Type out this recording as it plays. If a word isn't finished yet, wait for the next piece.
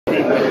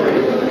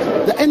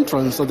The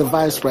entrance of the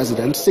Vice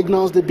President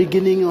signals the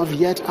beginning of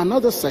yet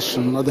another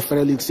session of the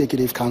Federal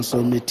Executive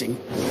Council meeting.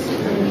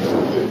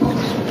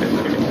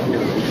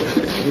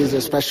 This is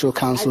a special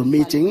council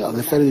meeting of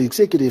the Federal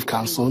Executive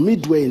Council.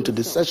 Midway into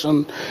the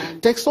session,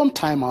 takes some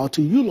time out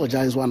to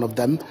eulogize one of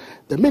them,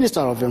 the Minister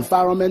of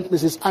Environment,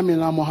 Mrs.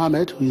 Amina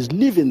Mohammed, who is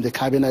leaving the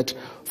cabinet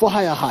for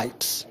higher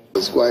heights. I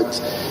was quite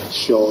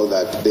sure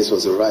that this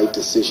was the right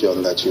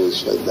decision that she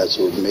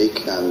would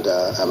make, and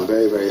I'm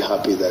very, very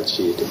happy that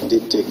she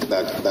did take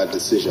that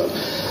decision.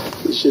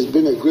 She's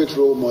been a great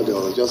role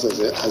model, just as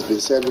it has been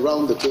said,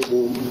 around the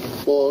table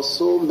for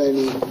so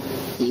many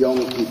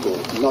young people,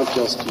 not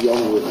just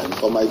young women.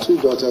 For my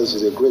two daughters,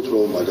 she's a great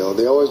role model.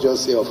 They always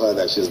just say of her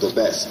that she's the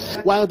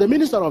best. While the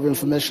Minister of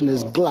Information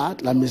is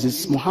glad that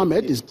Mrs.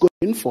 Mohammed is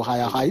going for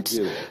higher heights,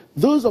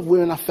 those of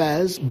Women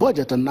Affairs,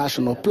 Budget and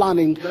National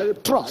Planning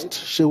trust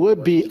she will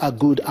be a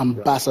good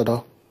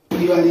ambassador.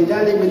 You are the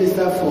daddy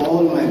minister for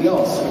all my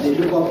girls. They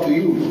look up to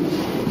you.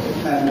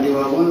 And they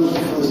were one of the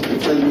first to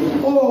tell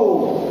you,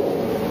 oh,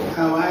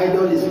 our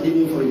idol is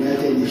leaving for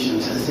United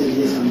Nations. I said,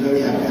 yes, I'm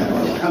very happy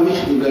about it. I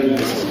wish you the very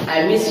best.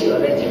 I miss you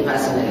already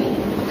personally.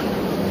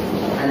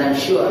 And I'm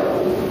sure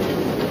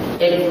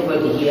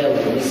everybody here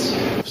will miss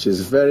you.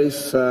 She's very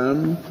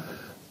firm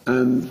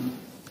and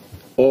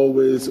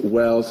always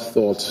well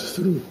thought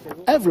through.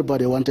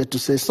 Everybody wanted to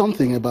say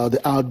something about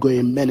the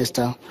outgoing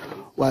minister.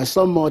 While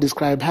some more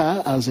describe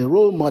her as a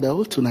role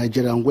model to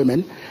Nigerian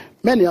women,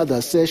 many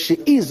others say she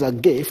is a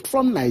gift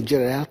from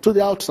Nigeria to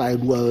the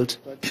outside world.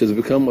 She's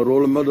become a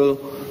role model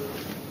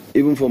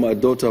even for my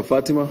daughter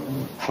Fatima.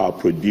 Her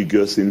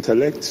prodigious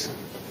intellect,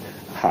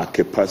 her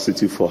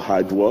capacity for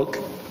hard work,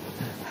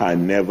 her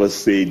never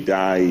say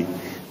die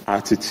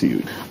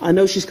attitude. I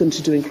know she's going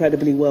to do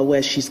incredibly well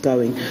where she's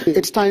going.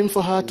 It's time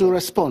for her to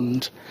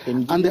respond,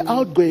 and the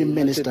outgoing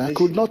minister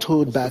could not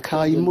hold back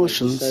her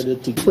emotions.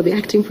 For the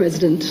acting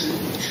president,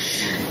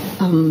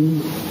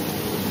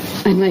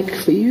 I'd like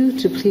for you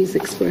to please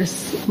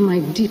express my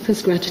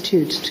deepest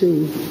gratitude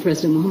to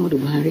President Muhammadu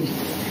Buhari,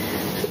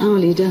 our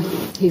leader.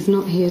 He's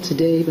not here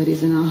today, but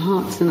he's in our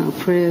hearts and our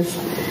prayers,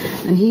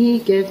 and he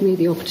gave me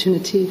the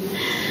opportunity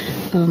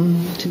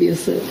to be of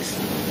service.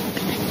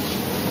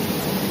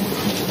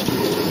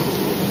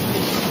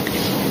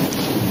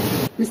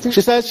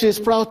 She says she is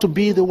proud to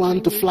be the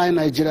one to fly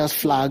Nigeria's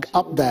flag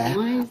up there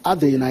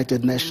at the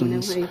United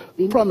Nations,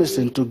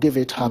 promising to give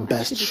it her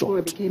best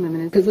shot.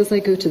 Because as I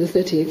go to the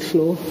 38th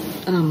floor,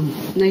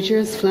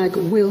 Nigeria's flag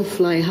will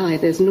fly high.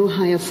 There's no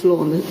higher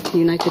floor on the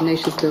United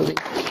Nations building.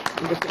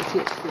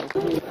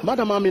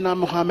 Madam Amina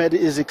Mohammed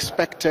is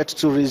expected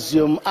to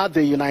resume at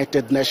the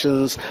United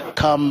Nations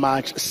come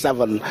March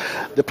 7.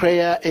 The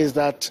prayer is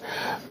that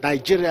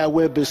Nigeria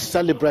will be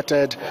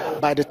celebrated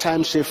by the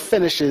time she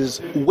finishes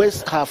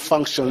with her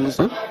functions,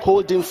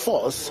 holding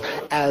forth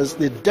as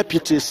the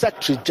Deputy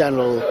Secretary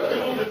General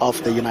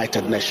of the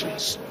United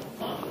Nations.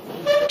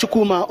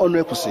 Chukuma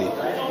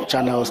Onwekusi,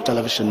 Channels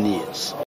Television News.